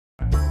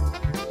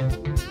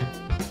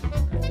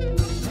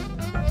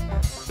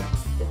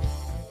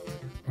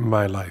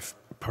My Life,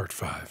 Part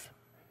 5.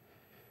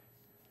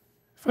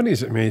 Funny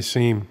as it may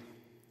seem,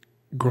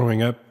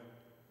 growing up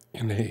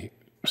in a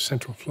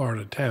Central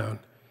Florida town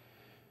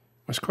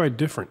was quite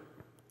different.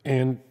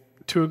 And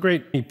to a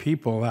great many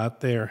people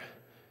out there,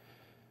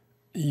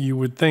 you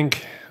would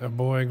think a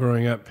boy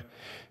growing up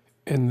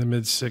in the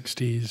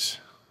mid-60s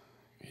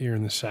here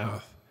in the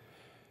South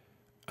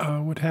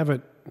would have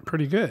it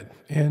pretty good.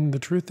 And the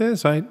truth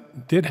is, I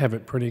did have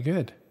it pretty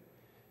good.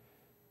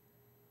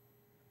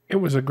 It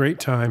was a great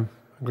time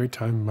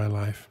in my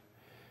life.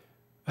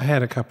 I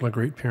had a couple of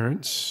great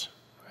parents.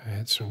 I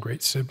had some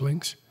great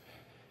siblings.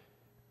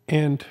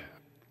 And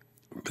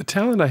the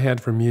talent I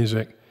had for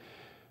music,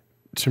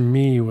 to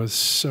me, was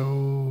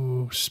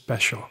so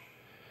special.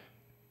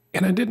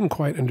 And I didn't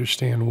quite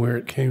understand where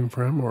it came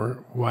from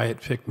or why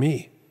it picked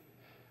me.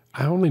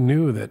 I only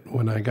knew that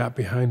when I got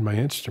behind my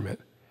instrument,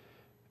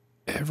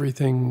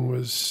 everything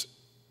was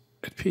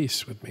at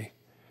peace with me.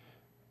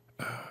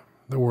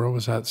 The world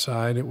was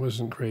outside. It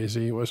wasn't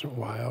crazy. It wasn't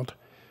wild.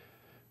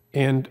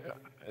 And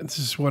this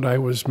is what I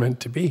was meant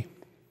to be.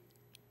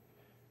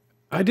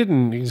 I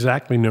didn't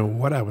exactly know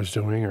what I was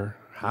doing or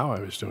how I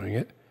was doing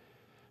it.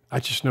 I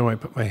just know I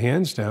put my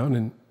hands down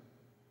and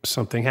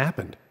something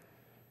happened.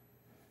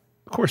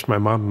 Of course, my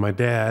mom and my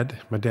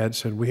dad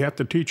said, "We have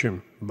to teach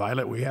him.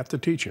 Violet, we have to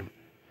teach him."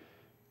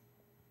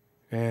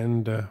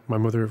 And my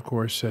mother, of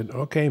course, said,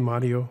 "Okay,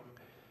 Mario,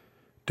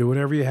 do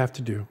whatever you have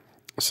to do."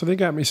 So they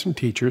got me some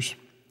teachers,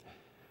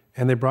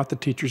 and they brought the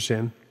teachers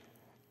in,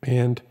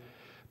 and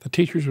the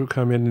teachers would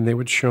come in and they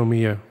would show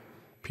me a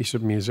piece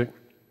of music.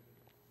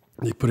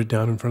 They put it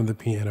down in front of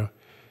the piano,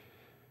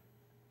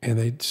 and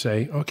they'd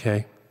say,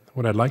 "Okay,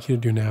 what I'd like you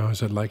to do now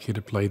is I'd like you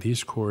to play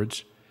these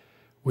chords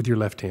with your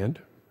left hand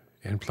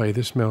and play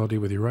this melody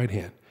with your right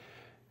hand."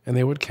 And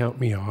they would count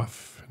me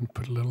off and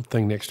put a little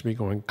thing next to me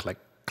going click,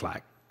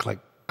 clack, click,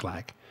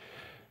 clack.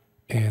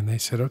 And they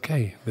said,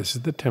 "Okay, this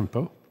is the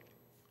tempo,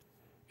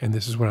 and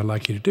this is what I'd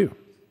like you to do."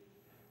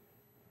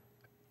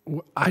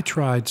 I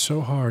tried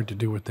so hard to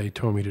do what they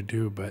told me to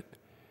do, but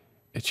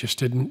it just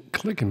didn't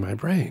click in my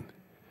brain.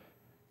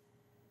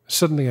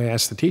 Suddenly I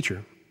asked the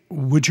teacher,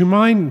 "Would you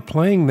mind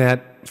playing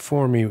that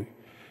for me?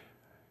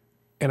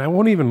 And I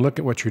won't even look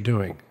at what you're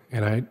doing."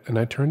 And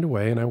I turned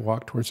away and I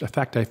walked towards, in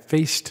fact, I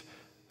faced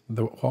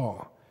the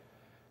wall.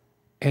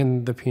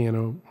 And the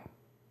piano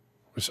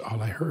was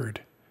all I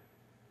heard.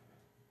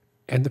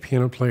 And the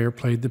piano player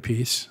played the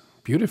piece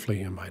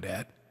beautifully, I might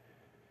add.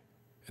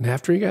 And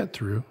after he got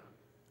through,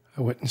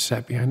 I went and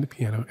sat behind the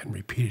piano and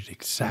repeated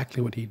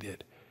exactly what he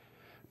did,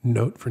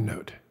 note for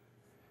note.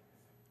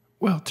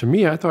 Well, to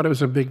me, I thought it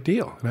was a big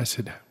deal. And I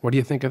said, "What do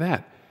you think of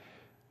that?"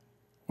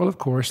 Well, of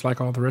course,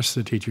 like all the rest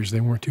of the teachers, they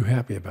weren't too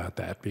happy about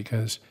that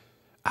because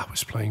I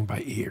was playing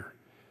by ear.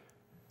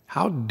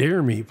 How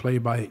dare me play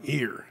by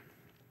ear?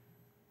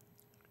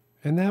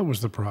 And that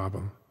was the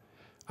problem.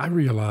 I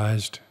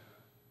realized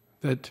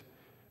that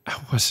I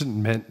wasn't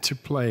meant to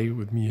play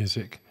with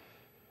music.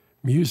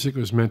 Music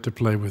was meant to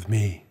play with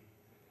me.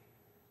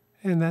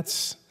 And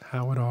that's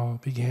how it all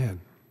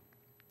began.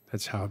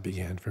 That's how it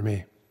began for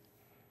me.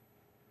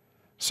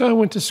 So I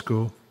went to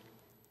school,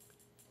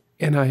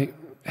 and I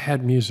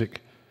had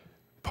music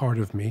part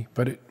of me,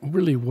 but it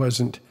really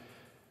wasn't,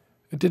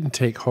 it didn't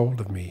take hold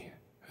of me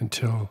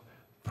until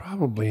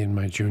probably in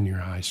my junior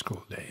high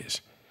school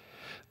days.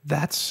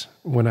 That's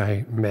when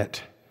I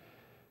met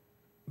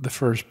the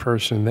first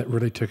person that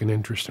really took an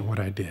interest in what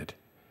I did.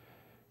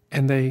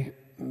 And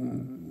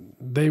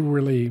they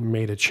really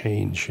made a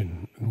change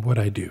in what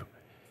I do.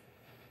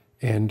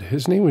 And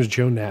his name was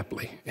Joe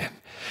Napoli, and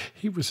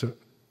he was an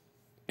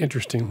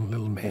interesting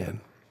little man.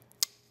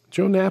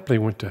 Joe Napoli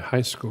went to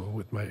high school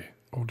with my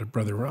older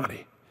brother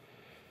Ronnie.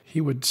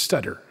 He would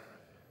stutter.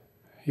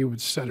 He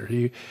would stutter.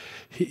 He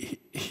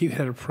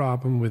had a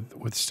problem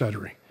with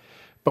stuttering.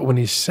 But when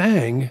he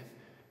sang,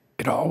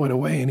 it all went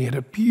away, and he had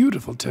a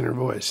beautiful tenor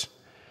voice.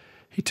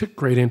 He took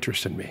great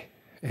interest in me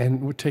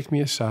and would take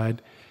me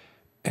aside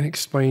and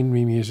explain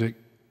me music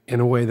in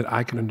a way that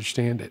I could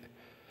understand it.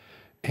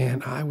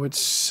 And I would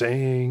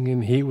sing,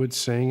 and he would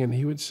sing, and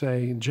he would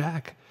say,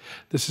 "Jack,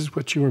 this is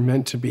what you were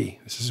meant to be.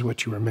 This is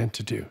what you were meant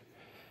to do."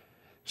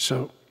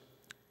 So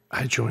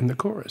I joined the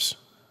chorus,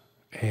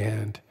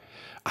 and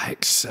I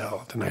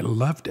excelled, and I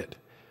loved it.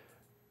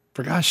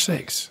 For gosh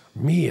sakes,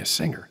 me, a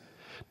singer.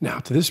 Now,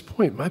 to this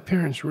point, my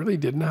parents really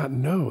did not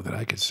know that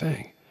I could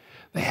sing.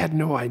 They had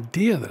no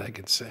idea that I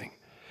could sing.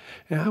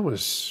 And I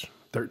was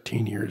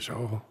 13 years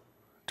old,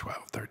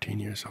 12, 13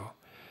 years old,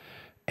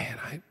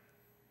 and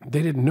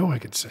they didn't know I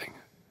could sing.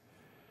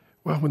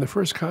 Well, when the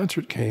first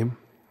concert came,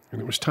 and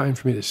it was time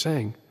for me to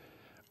sing,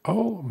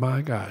 oh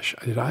my gosh,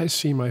 did I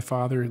see my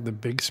father, the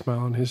big smile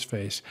on his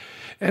face,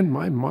 and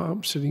my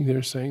mom sitting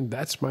there saying,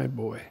 "That's my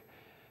boy."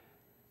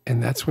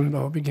 And that's when it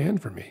all began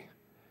for me.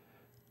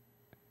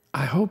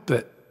 I hope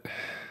that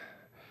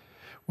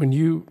when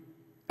you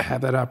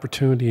have that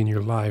opportunity in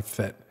your life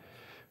that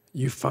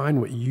you find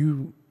what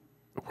you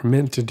were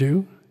meant to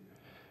do,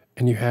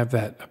 and you have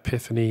that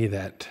epiphany,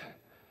 that,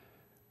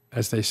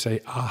 as they say,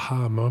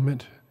 aha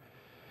moment.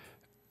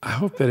 I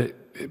hope that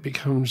it it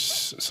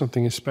becomes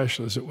something as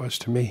special as it was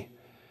to me.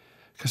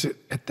 Because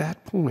at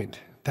that point,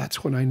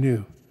 that's when I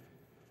knew.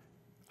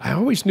 I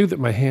always knew that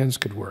my hands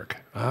could work.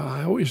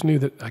 I always knew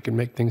that I could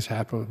make things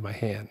happen with my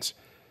hands.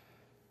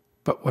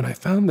 But when I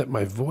found that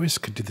my voice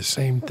could do the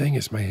same thing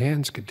as my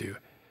hands could do,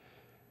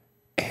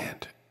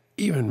 and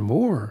even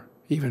more,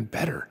 even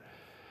better,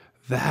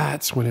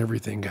 that's when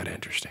everything got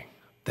interesting.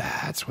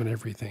 That's when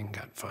everything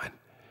got fun.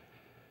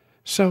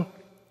 So,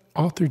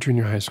 all through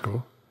junior high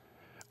school,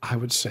 I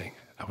would sing.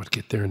 I would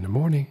get there in the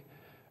morning,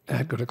 and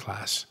I'd go to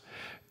class.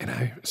 And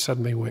I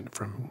suddenly went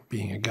from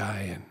being a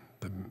guy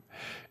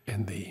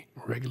in the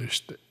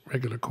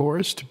regular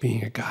chorus to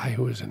being a guy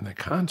who was in the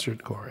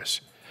concert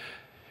chorus.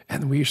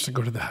 And we used to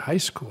go to the high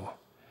school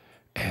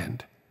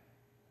and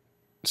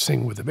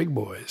sing with the big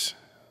boys,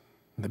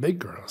 the big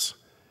girls.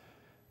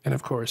 And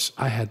of course,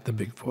 I had the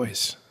big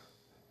voice.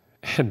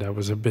 And I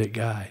was a big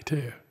guy,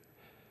 too.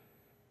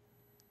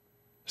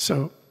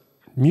 So,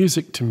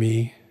 music to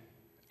me,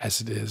 as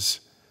it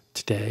is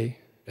today,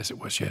 as it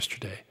was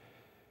yesterday,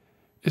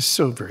 is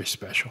so very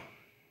special.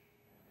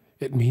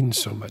 It means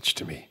so much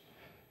to me.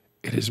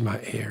 It is my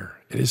air.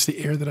 It is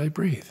the air that I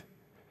breathe.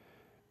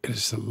 It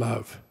is the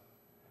love.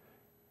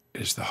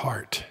 It is the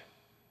heart.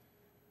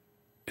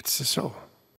 It's the soul.